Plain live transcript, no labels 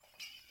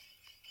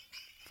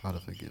Father,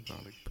 forgive our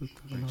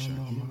correction.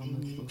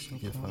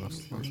 Forgive our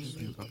sins.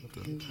 Forgive our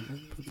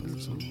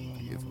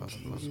forgive our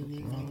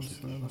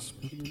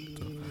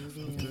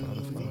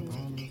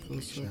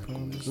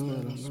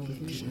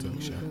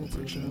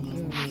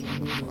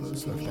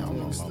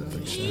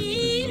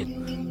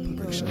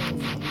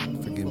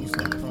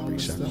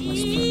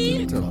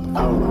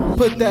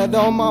Put that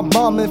on my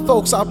mom and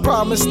folks, I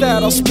promise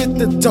that I'll spit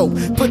the dope.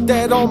 Put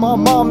that on my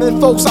mom and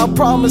folks, I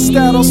promise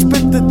that I'll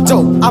spit the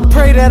dope. I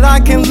pray that I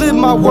can live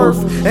my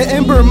worth. An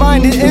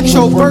ember-minded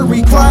introvert,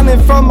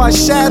 reclining from my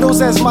shadows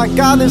as my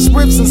goddess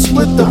rips and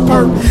split the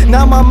perp.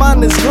 Now my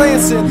mind is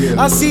glancing,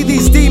 I see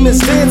these demons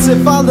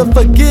dancing. Father,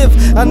 forgive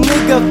a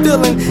nigga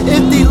feeling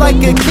empty like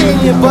a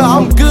canyon, but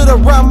I'm good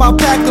around my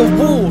pack of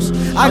wolves.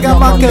 I got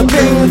my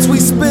companions, we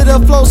spit a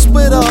flow,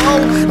 spit a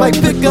hoe like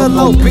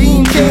Piccolo,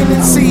 beam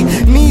cannon. See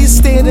me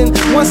standing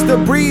once the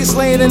breeze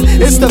landing.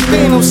 It's the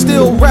phantom,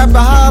 still rapping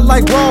high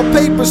like raw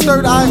paper.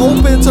 Third eye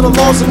open to the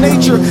laws of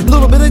nature.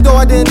 Little bit ago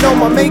I didn't know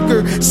my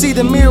maker. See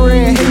the mirror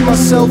and hate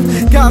myself.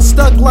 Got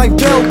stuck like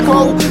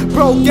Velcro.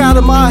 Broke out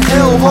of my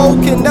hellhole.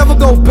 Can never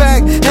go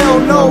back. Hell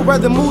no.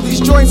 Rather move these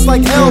joints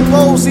like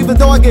elbows. Even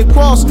though I get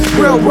crossed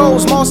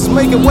railroads, monsters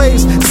making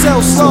waves.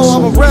 Sell slow.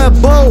 I'm a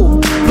Red Bull.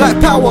 Black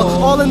power.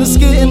 All in the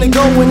skin and the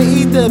go in the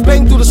ether.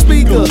 Bang through the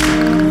speaker.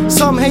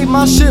 Some hate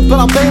my shit, but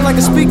I bang like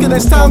a speaker.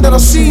 Next time that I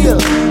see ya,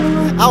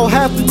 I'll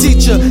have to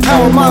teach ya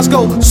how our minds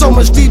go so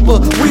much deeper.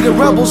 We the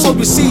rebels, so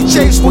you see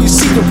chase before you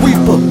see the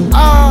reaper.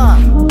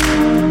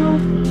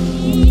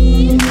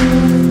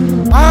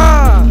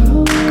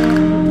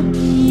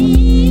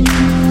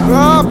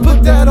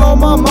 Put that on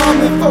my mom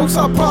and folks,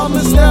 I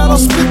promise that I'll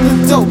spit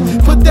the dope.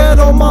 Put that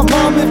on my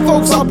mom and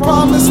folks, I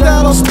promise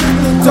that I'll spit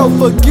the dope.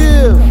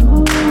 Forgive.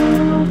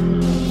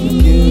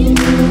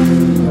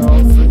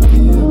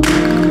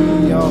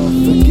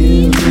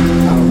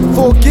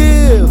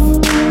 Forgive.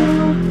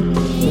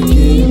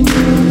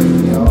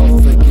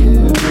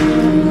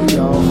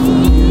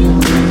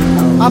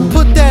 I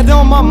put that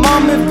on my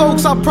mom and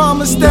folks, I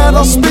promise that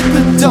I'll spit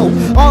the dope.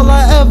 All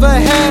I ever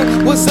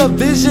had was a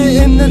vision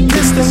in the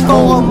distance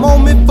for a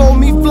moment for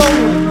me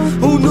flowing.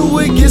 Who knew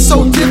it gets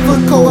so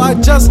difficult? I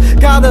just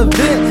got a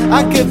vent,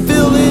 I can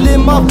feel it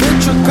in my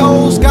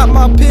ventricles. Got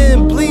my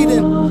pen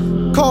bleeding,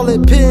 call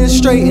it pen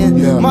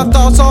straighten. My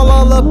thoughts all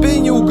up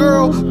in you,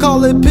 girl,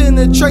 call it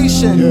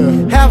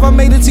penetration. Have I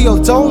made it to your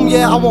dome?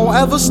 Yeah, I won't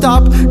ever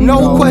stop.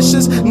 No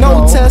questions,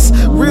 no tests.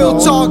 Real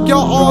talk, y'all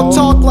all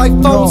talk like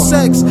phone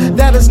sex.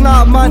 That is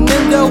not my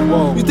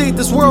nindo. You think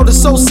this world is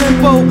so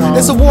simple?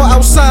 It's a war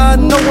outside,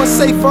 no one's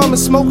safe from it.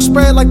 Smoke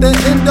spread like the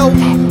endo.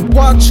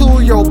 Watch who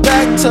your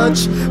back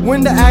touch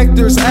when the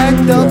actors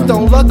act up.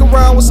 Don't luck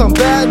around with some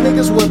bad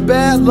niggas with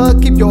bad luck.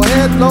 Keep your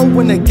head low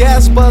when the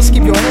gas busts.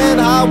 Keep your head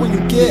high when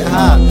you get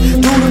high.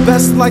 Do the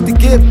best to like to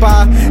get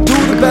by. Do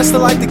the best to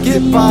like to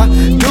get by.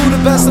 Do the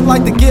best to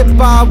like to get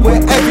by.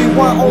 Where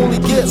everyone only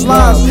gets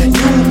lies. You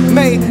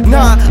may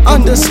not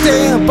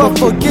understand, but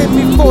forgive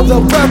me for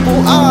the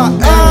rebel I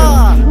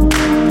am.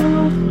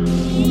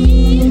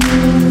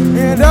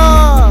 And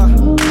I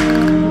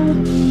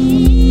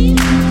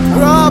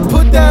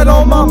put that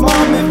on my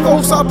mom and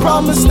folks, I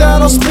promise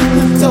that I'll spit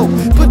the dope.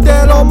 Put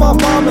that on my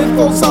mom and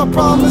folks, I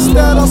promise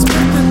that I'll spit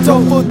the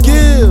dope.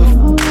 Forgive.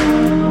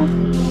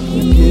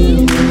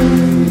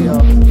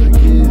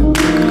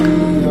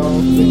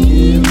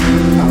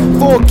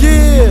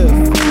 Forgive.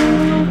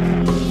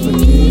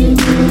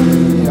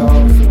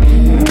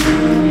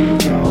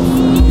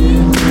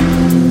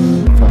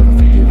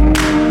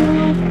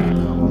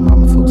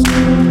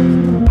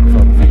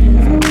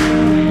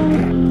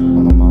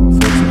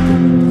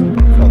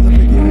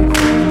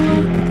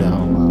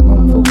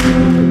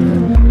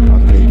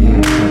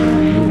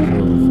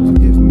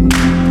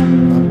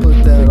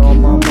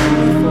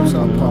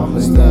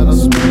 Promise that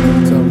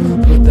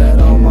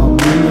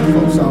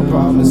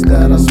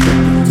I spit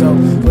the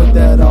dope. Put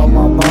that on my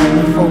mom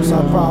and folks, I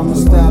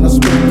promise that I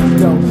spit the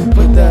dope.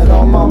 Put that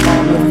on my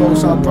mom and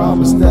folks, I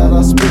promise that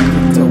I spit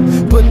the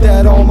dope. Put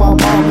that on my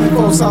mom and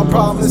folks, I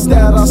promise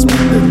that I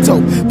spit the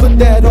dope. Put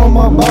that on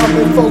my mom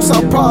and folks,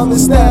 I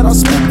promise that I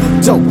spit the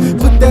dope.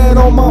 Put that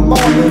on my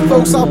mom and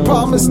folks, I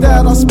promise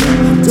that I spit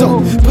the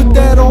dope. Put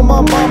that on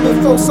my mom and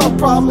folks, I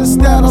promise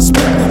that I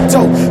spit the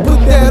dope. Put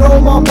that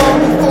on my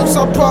mom and folks,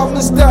 I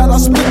promise that I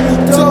spit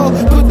the dope.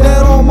 Put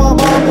that on my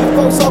mom and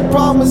folks, I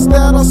promise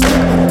that I spit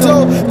the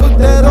dope. Put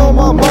that on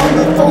my mom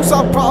and folks,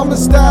 I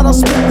promise that I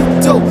spit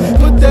the dope.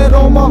 Put that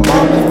on my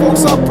mom and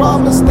folks, I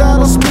promise that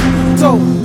I spit the dope.